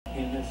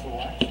in this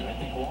election. I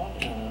think long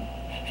term.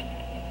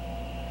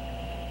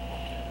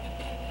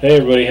 Hey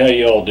everybody, how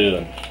you all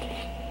doing?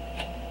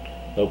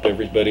 Hope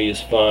everybody is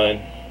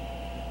fine,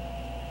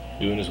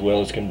 doing as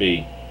well as can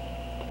be.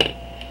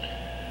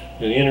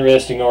 An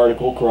interesting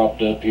article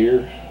cropped up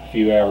here a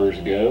few hours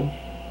ago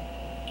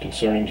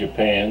concerning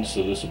Japan,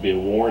 so this will be a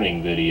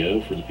warning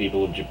video for the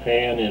people of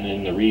Japan and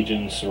in the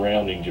regions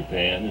surrounding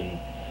Japan, and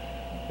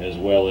as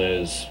well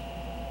as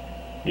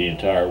the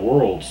entire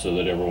world, so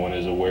that everyone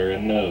is aware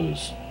and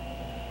knows.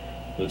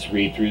 Let's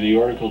read through the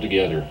article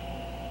together.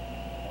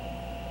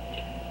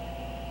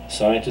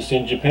 Scientists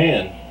in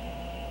Japan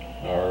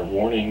are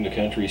warning the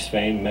country's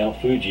famed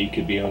Mount Fuji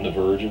could be on the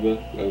verge of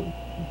a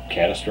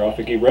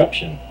catastrophic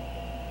eruption.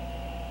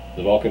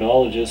 The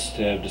volcanologists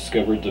have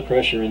discovered the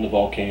pressure in the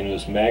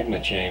volcano's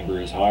magma chamber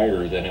is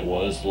higher than it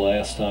was the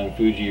last time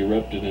Fuji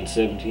erupted in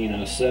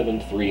 1707,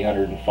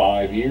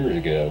 305 years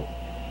ago.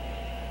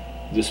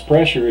 This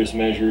pressure is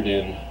measured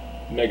in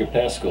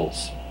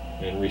megapascals,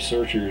 and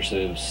researchers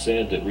have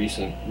said that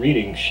recent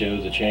readings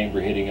show the chamber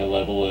hitting a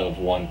level of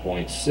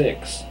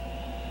 1.6.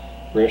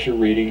 Pressure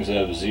readings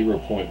of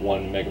 0.1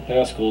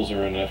 megapascals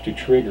are enough to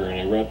trigger an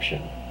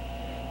eruption.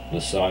 The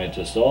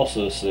scientists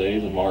also say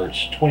the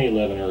March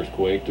 2011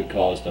 earthquake that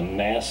caused a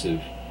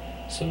massive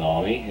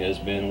tsunami has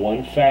been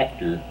one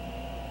factor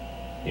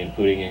in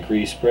putting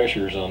increased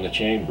pressures on the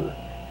chamber.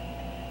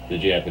 The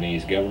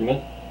Japanese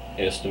government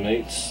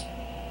estimates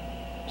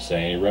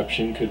saying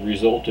eruption could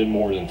result in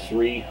more than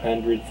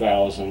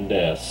 300,000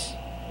 deaths,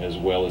 as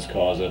well as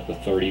cause up to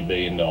 $30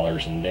 billion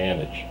in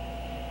damage.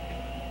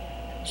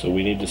 So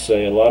we need to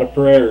say a lot of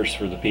prayers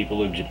for the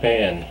people of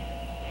Japan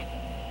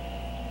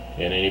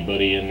and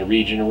anybody in the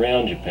region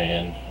around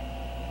Japan,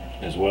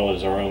 as well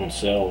as our own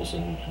selves,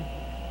 and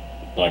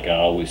like I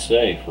always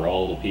say, for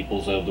all the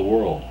peoples of the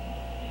world.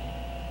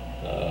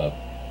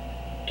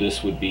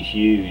 This would be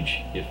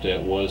huge if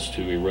that was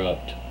to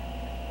erupt.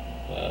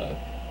 A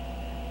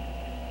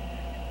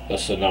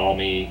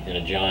tsunami and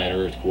a giant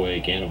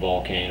earthquake and a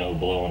volcano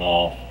blowing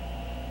off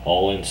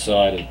all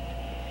inside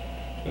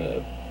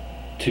of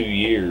 2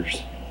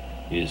 years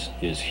is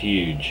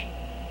huge.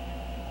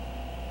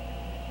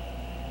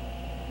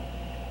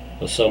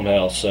 But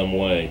somehow, some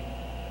way,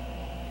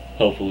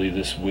 hopefully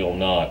this will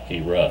not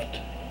erupt.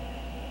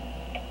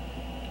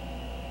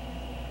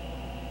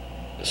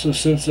 So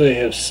since they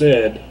have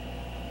said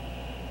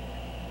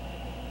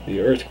the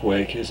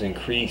earthquake has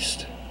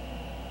increased,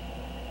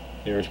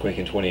 the earthquake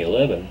in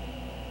 2011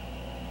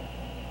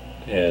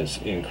 has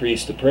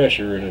increased the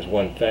pressure and is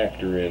one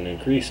factor in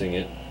increasing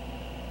it,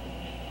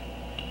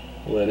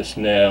 let us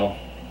now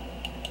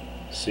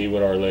see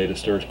what our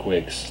latest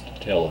earthquakes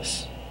tell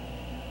us.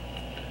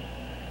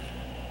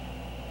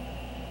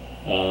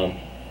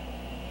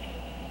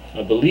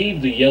 I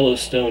believe the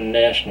Yellowstone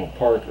National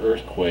Park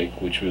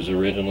earthquake, which was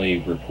originally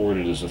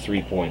reported as a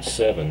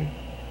 3.7,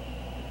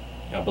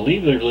 I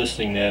believe they're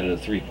listing that at a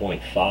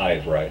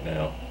 3.5 right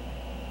now.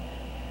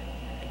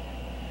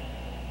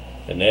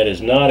 And that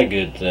is not a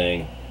good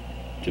thing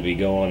to be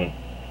going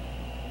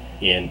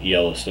in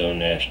Yellowstone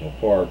National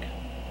Park,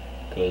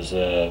 because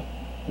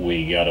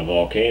we got a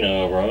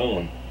volcano of our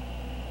own.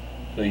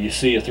 So you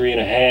see a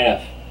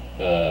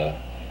 3.5,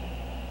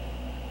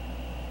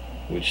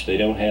 which they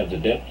don't have the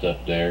depth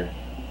up there,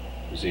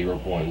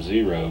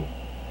 0.0,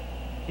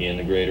 in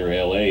the greater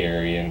LA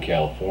area in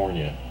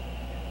California.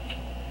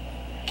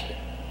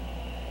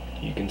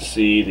 You can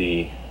see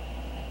the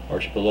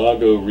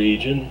archipelago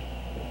region,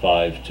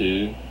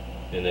 5.2,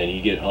 and then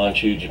you get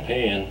Honshu,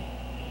 Japan,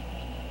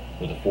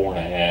 with a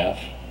 4.5.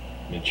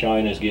 And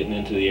China's getting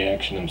into the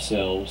action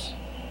themselves,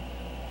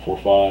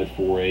 4.5,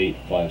 4.8,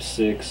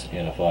 5.6,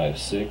 and a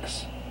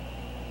 5.6.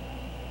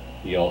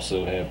 You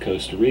also have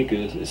Costa Rica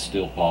is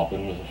still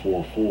popping with a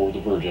 4.4.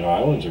 The Virgin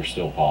Islands are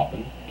still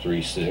popping,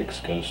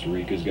 3.6. Costa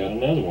Rica's got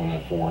another one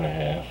at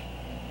 4.5.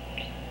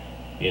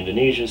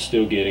 Indonesia's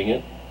still getting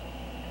it,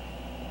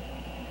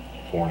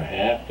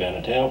 4.5.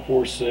 Vanuatu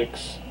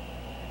 4.6.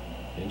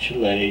 And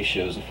Chile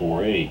shows a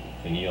 4.8.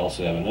 And you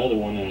also have another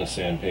one in the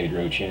San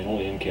Pedro Channel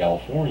in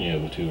California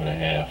of a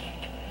 2.5.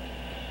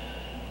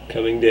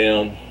 Coming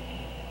down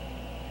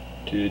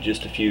to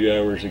just a few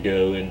hours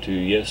ago into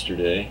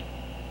yesterday,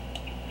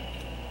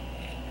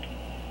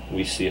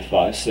 we see a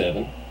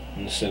 5.7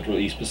 in the Central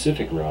East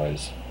Pacific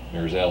rise.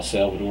 There's El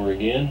Salvador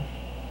again,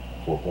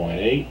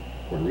 4.8.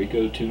 Puerto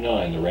Rico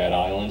 2.9. The Rat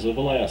Islands of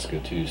Alaska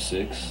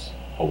 2.6.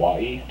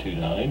 Hawaii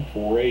 2.9.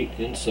 4.8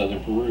 in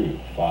southern Peru.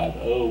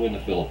 5.0 in the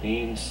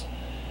Philippines.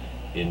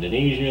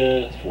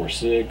 Indonesia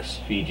 4.6.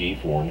 Fiji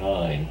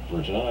 4.9.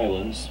 Virgin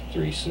Islands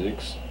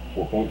 3.6.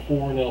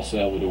 4.4 in El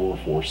Salvador.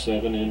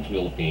 4.7 in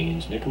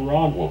Philippines.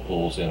 Nicaragua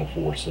pulls in a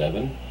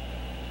 4.7.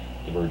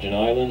 The Virgin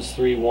Islands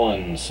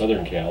 3.1,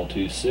 Southern Cal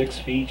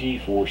 2.6, Fiji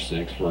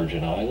 4.6,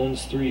 Virgin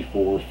Islands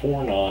 3.4,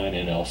 4.9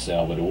 in El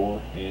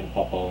Salvador, and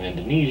Papua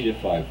Indonesia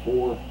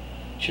 5.4.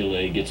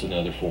 Chile gets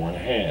another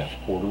 4.5.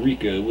 Puerto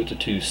Rico with a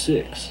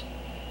 2.6.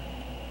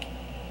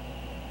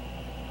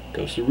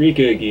 Costa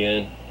Rica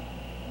again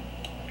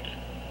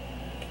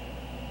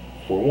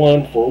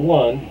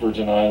 4141,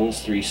 Virgin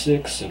Islands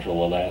 3-6,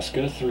 Central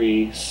Alaska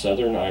 3,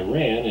 Southern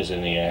Iran is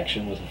in the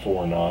action with a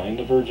 4-9,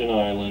 the Virgin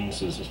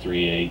Islands is a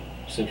 3-8,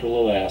 Central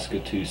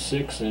Alaska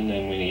 2-6, and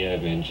then we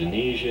have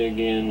Indonesia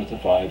again with a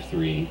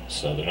 5-3,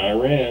 Southern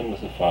Iran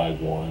with a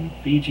 5-1,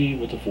 Fiji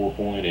with a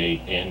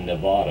 4.8, and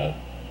Nevada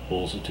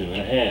pulls a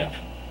 2.5.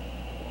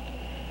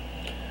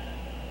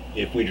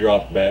 If we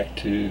drop back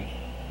to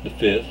the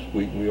 5th,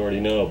 we already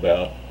know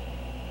about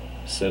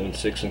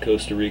 7-6 in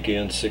Costa Rica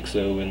and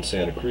 6-0 in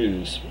Santa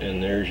Cruz,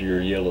 and there's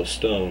your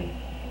Yellowstone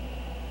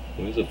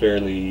with a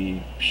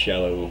fairly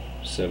shallow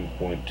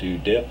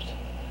 7.2 depth,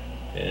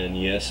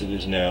 and yes, it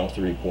is now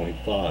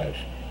 3.5.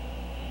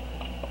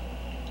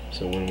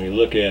 So when we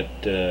look at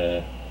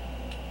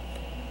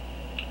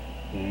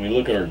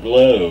our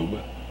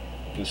globe,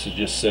 this is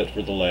just set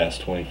for the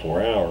last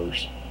 24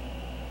 hours.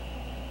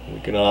 We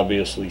can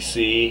obviously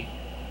see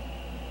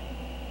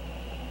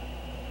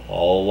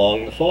all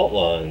along the fault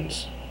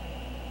lines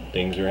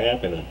things are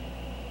happening.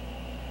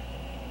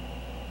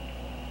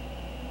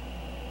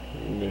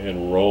 I'm going to go ahead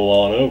and roll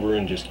on over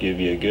and just give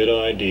you a good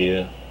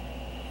idea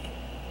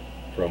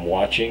from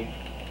watching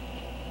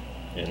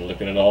and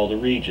looking at all the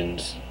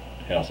regions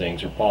how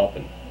things are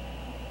popping.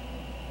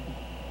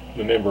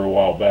 Remember a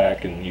while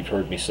back, and you've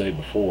heard me say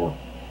before,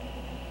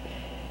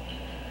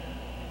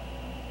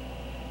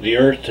 the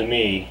Earth to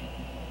me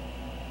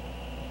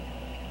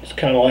is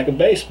kind of like a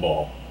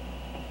baseball.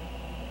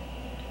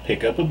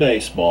 Pick up a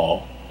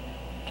baseball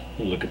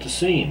and look at the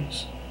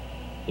seams.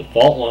 The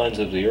fault lines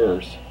of the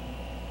Earth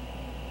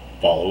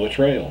follow a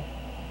trail,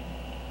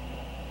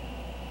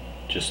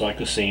 just like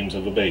the seams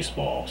of a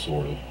baseball,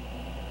 sort of.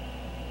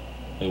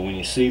 But when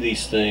you see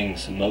these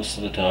things, most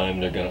of the time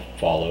they're going to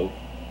follow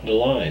the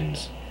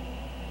lines.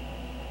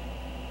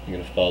 You're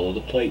going to follow the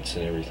plates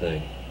and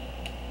everything.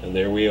 And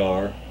there we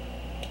are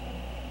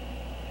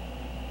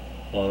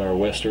on our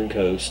western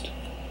coast,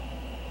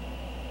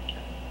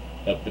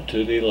 up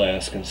to the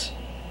Alaskans,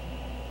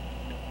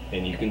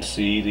 and you can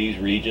see these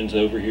regions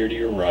over here to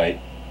your right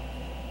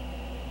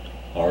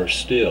are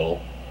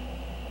still,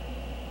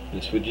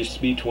 this would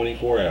just be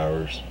 24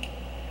 hours,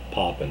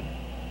 popping.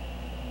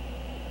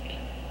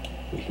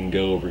 We can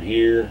go over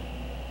here,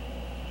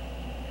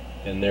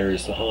 and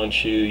there's the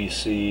Honshu you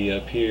see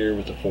up here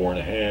with the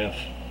 4.5,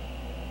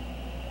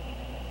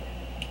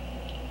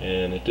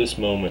 and at this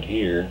moment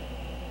here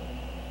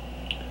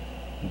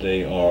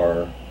they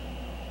are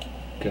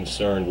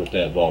concerned with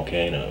that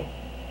volcano.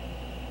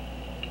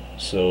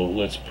 So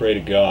let's pray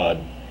to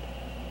God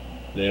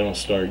they don't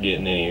start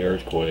getting any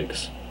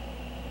earthquakes,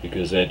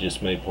 because that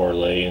just may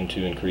parlay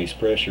into increased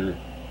pressure,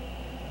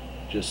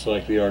 just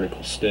like the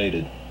article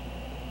stated.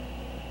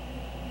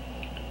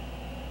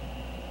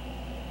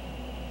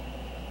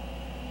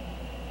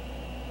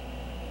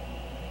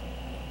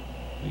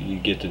 You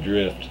get the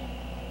drift.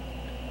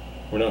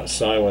 We're not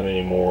silent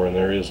anymore, and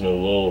there is no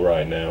lull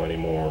right now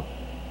anymore.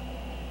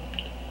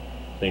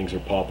 Things are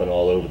popping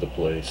all over the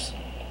place.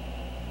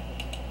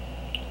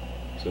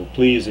 So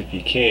please, if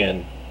you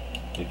can,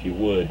 if you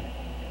would,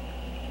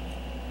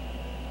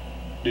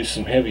 do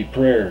some heavy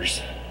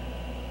prayers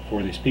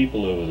for these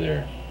people over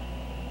there,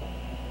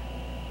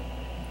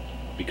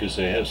 because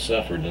they have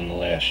suffered in the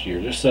last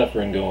year. There's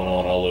suffering going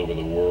on all over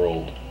the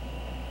world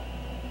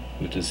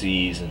with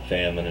disease and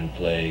famine and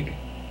plague.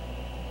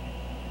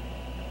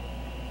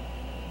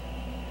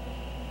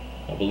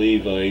 I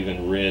believe I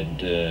even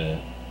read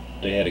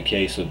they had a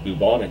case of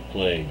bubonic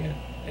plague,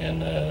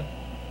 and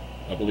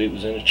I believe it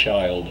was in a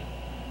child,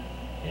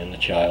 and the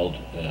child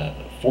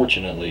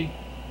fortunately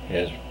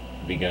has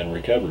begun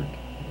recovering.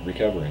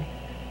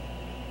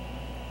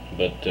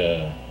 But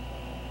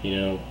you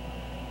know,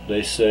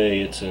 they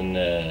say it's in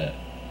the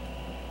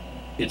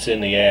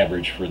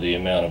average for the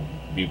amount of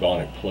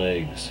bubonic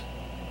plagues.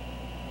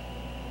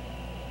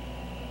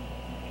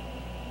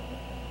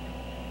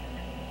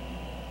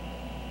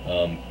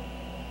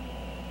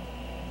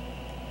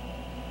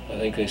 I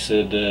think they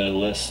said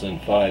less than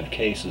 5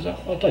 cases. I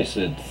thought they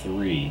said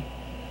 3.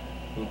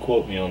 Don't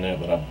quote me on that,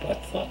 but I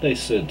thought they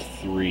said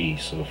 3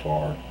 so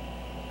far.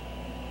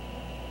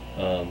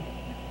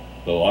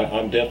 Though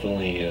I'm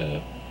definitely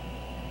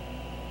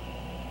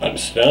I'm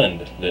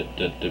stunned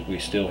that we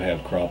still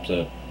have cropped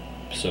up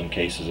some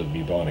cases of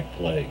bubonic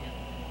plague.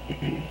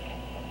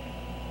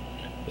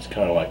 It's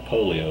kind of like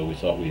polio. We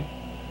thought we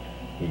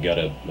got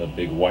a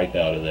big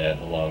wipeout of that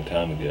a long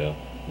time ago,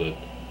 but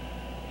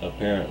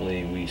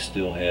apparently we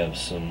still have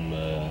some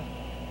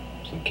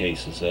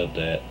cases of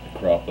that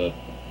crop up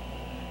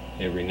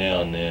every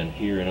now and then.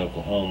 Here in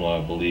Oklahoma,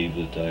 I believe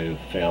that I have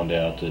found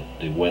out that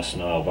the West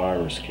Nile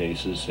virus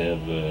cases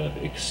have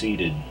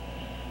exceeded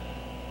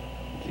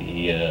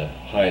the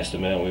highest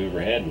amount we've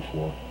ever had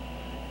before.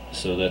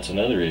 So that's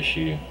another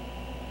issue,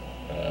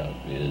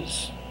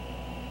 is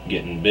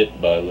getting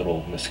bit by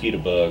little mosquito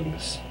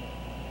bugs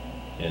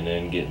and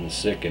then getting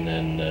sick and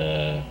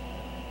then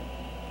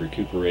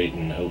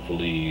recuperating,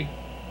 hopefully,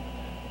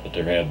 but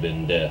there have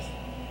been death,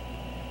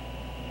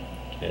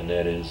 and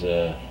that is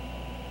a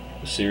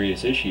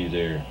serious issue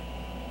there.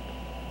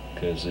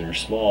 because they're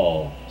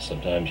small.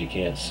 Sometimes you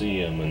can't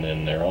see them, and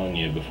then they're on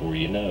you before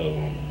you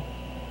know.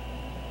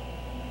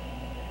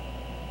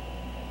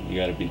 You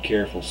got to be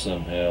careful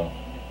somehow.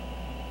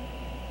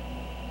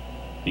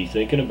 Be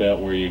thinking about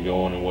where you're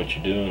going and what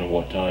you're doing and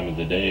what time of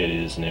the day it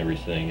is and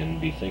everything,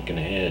 and be thinking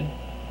ahead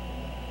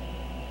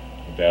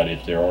about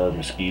if there are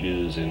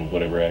mosquitoes and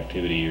whatever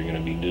activity you're going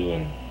to be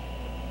doing.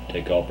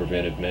 Take all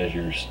preventive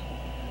measures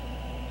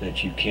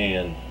that you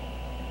can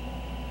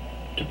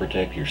to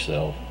protect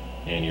yourself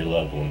and your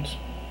loved ones.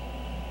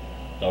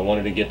 I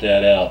wanted to get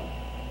that out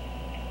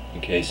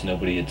in case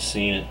nobody had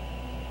seen it.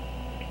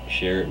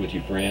 Share it with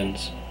your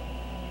friends.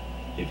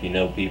 If you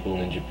know people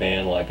in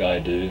Japan like I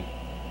do,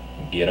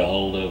 get a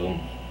hold of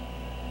them.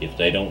 If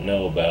they don't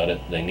know about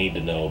it, they need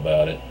to know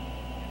about it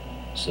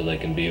so they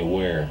can be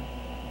aware.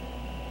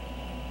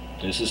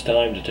 This is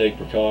time to take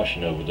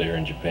precaution over there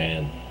in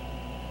Japan.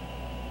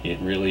 It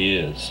really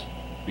is,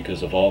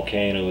 because a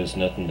volcano is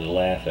nothing to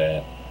laugh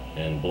at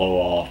and blow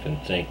off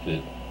and think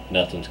that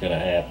nothing's going to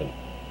happen.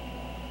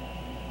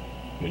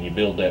 When you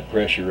build that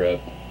pressure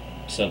up,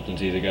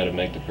 something's either got to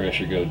make the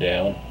pressure go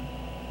down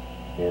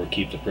or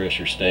keep the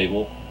pressure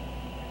stable,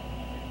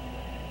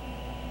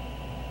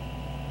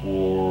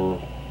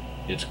 or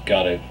it's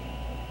got to,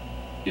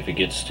 if it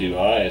gets too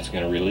high, it's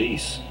going to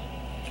release.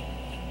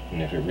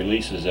 And if it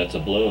releases, that's a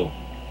blow.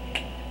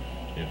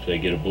 If they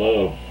get a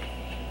blow,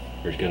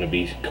 there's going to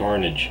be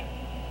carnage,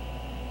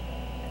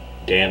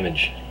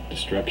 damage,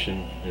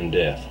 destruction, and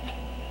death.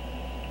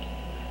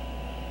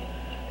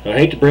 I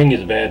hate to bring you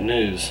the bad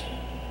news,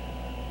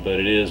 but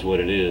it is what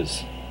it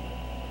is.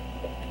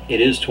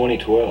 It is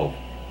 2012,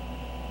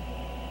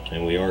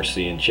 and we are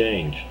seeing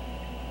change.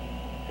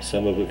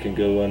 Some of it can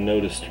go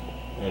unnoticed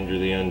under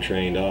the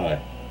untrained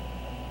eye.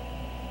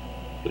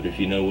 But if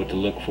you know what to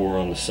look for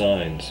on the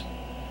signs,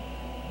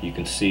 you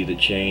can see that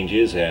change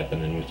is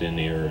happening within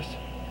the earth.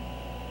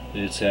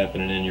 It's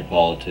happening in your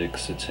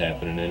politics, it's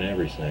happening in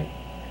everything.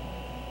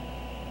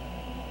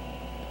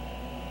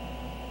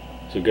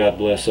 So God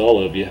bless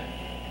all of you.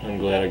 I'm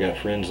glad I got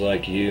friends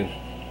like you.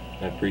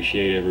 I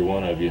appreciate every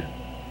one of you.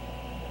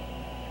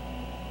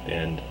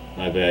 And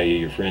I value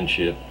your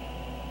friendship.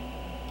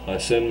 I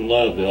send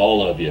love to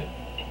all of you,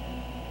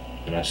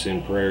 and I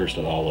send prayers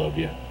to all of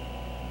you.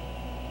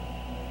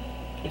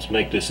 Let's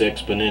make this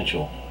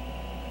exponential,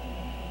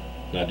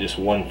 not just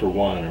one for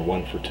one or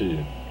one for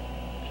two.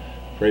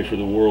 Pray for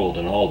the world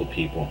and all the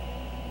people,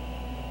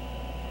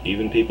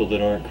 even people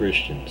that aren't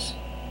Christians,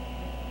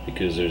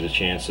 because there's a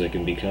chance they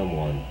can become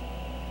one.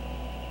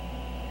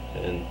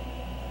 And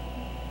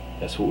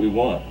that's what we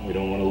want. We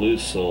don't want to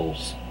lose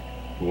souls.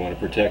 We want to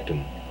protect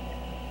them.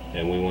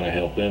 And we want to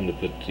help them to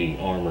put the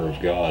armor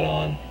of God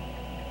on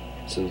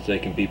so that they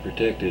can be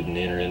protected and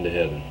enter into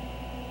heaven.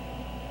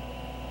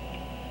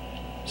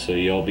 So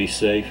you all be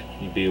safe,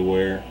 you be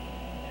aware,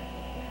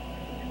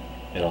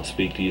 and I'll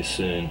speak to you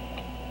soon.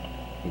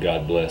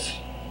 God bless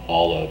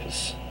all of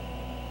us.